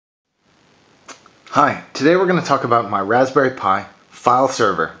Hi, today we're going to talk about my Raspberry Pi file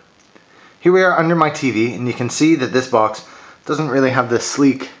server. Here we are under my TV, and you can see that this box doesn't really have the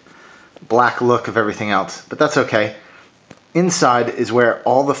sleek black look of everything else, but that's okay. Inside is where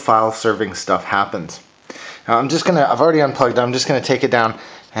all the file serving stuff happens. Now I've already unplugged it, I'm just going to take it down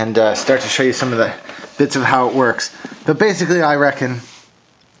and start to show you some of the bits of how it works. But basically I reckon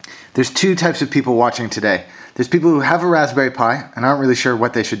there's two types of people watching today. There's people who have a Raspberry Pi and aren't really sure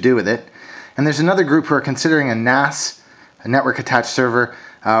what they should do with it. And there's another group who are considering a NAS, a network attached server,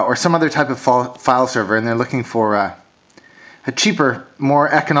 or some other type of file server, and they're looking for a cheaper,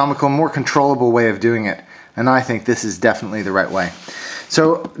 more economical, more controllable way of doing it. And I think this is definitely the right way.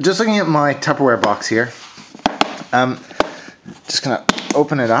 So just looking at my Tupperware box here, just going to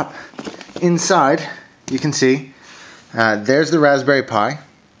open it up. Inside, you can see, there's the Raspberry Pi.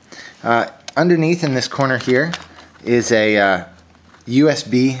 Underneath in this corner here is a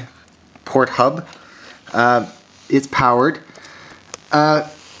USB port hub. It's powered.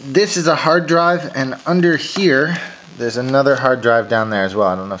 This is a hard drive, and under here there's another hard drive down there as well.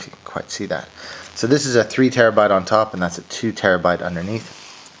 I don't know if you can quite see that. So this is a 3 terabyte on top, and that's a 2 terabyte underneath.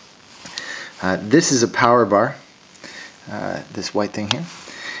 This is a power bar, this white thing here.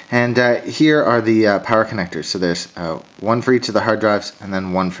 And here are the power connectors. So there's one for each of the hard drives, and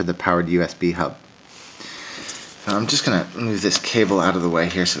then one for the powered USB hub. Now I'm just going to move this cable out of the way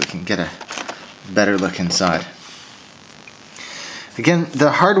here so we can get a better look inside. Again,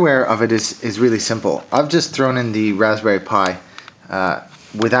 the hardware of it is really simple. I've just thrown in the Raspberry Pi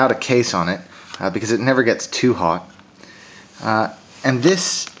without a case on it because it never gets too hot. And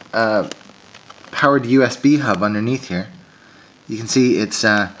this powered USB hub underneath here, you can see it's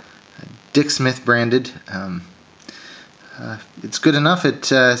Dick Smith branded. It's good enough. It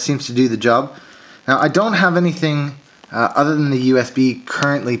seems to do the job. Now I don't have anything other than the USB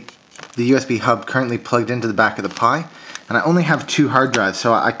hub currently plugged into the back of the Pi, and I only have 2 hard drives,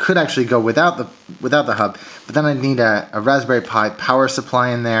 so I could actually go without the hub, but then I'd need a Raspberry Pi power supply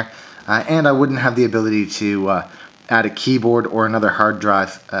in there, and I wouldn't have the ability to add a keyboard or another hard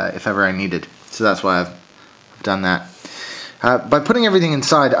drive if ever I needed. So that's why I've done that. By putting everything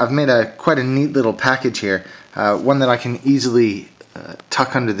inside, I've made quite a neat little package here, one that I can easily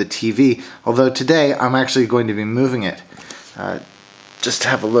tuck under the TV, although today I'm actually going to be moving it. Just to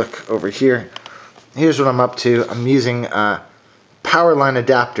have a look over here. Here's what I'm up to. I'm using power line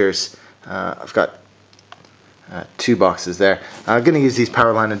adapters. I've got 2 boxes there. I'm going to use these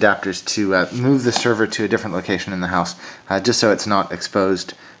power line adapters to move the server to a different location in the house, just so it's not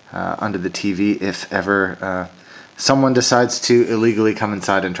exposed under the TV if ever someone decides to illegally come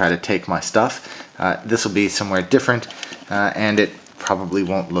inside and try to take my stuff. This will be somewhere different, and it probably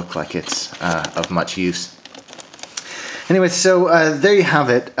won't look like it's of much use. Anyway, so there you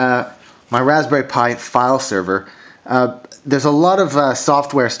have it, my Raspberry Pi file server. There's a lot of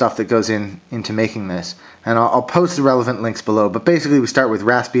software stuff that goes into making this, and I'll post the relevant links below. But basically we start with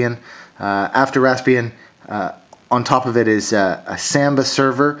Raspbian. After Raspbian, on top of it is a Samba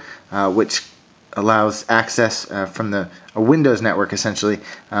server, which allows access from a Windows network, essentially,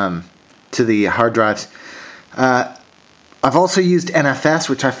 to the hard drives. I've also used NFS,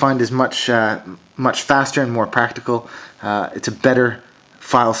 which I find is much faster and more practical. It's a better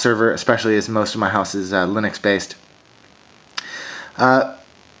file server, especially as most of my house is Linux based.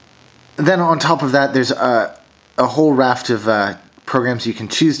 Then on top of that, there's a whole raft of programs you can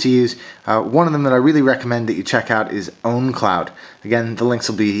choose to use. One of them that I really recommend that you check out is OwnCloud. Again, the links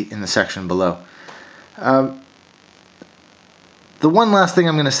will be in the section below. The one last thing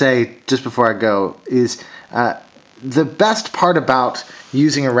I'm going to say just before I go is the best part about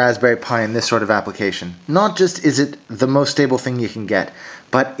using a Raspberry Pi in this sort of application, not just is it the most stable thing you can get,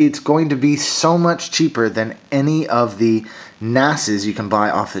 but it's going to be so much cheaper than any of the NASs you can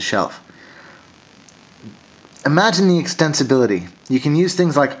buy off the shelf. Imagine the extensibility. You can use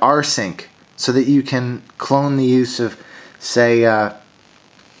things like rsync so that you can clone the use of, say,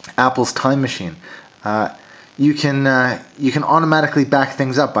 Apple's Time Machine. You can automatically back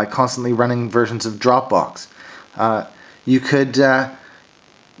things up by constantly running versions of Dropbox. You could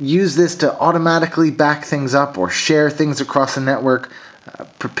use this to automatically back things up or share things across the network,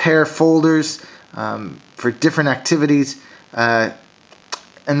 prepare folders for different activities, and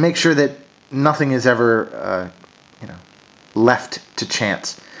make sure that nothing is ever left to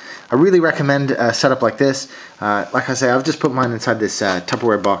chance. I really recommend a setup like this. Like I say, I've just put mine inside this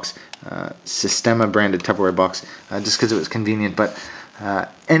Tupperware box, Sistema branded Tupperware box, just because it was convenient. But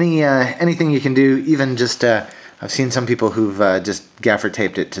anything you can do, even just I've seen some people who've just gaffer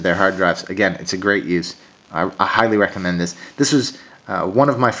taped it to their hard drives. Again, it's a great use. I highly recommend this. This was one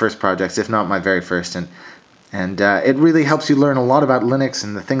of my first projects, if not my very first, and it really helps you learn a lot about Linux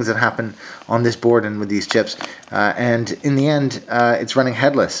and the things that happen on this board and with these chips. And in the end, it's running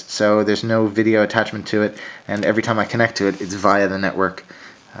headless, so there's no video attachment to it, and every time I connect to it, it's via the network.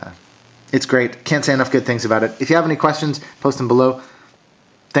 It's great. Can't say enough good things about it. If you have any questions, post them below.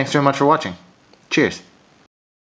 Thanks very much for watching. Cheers.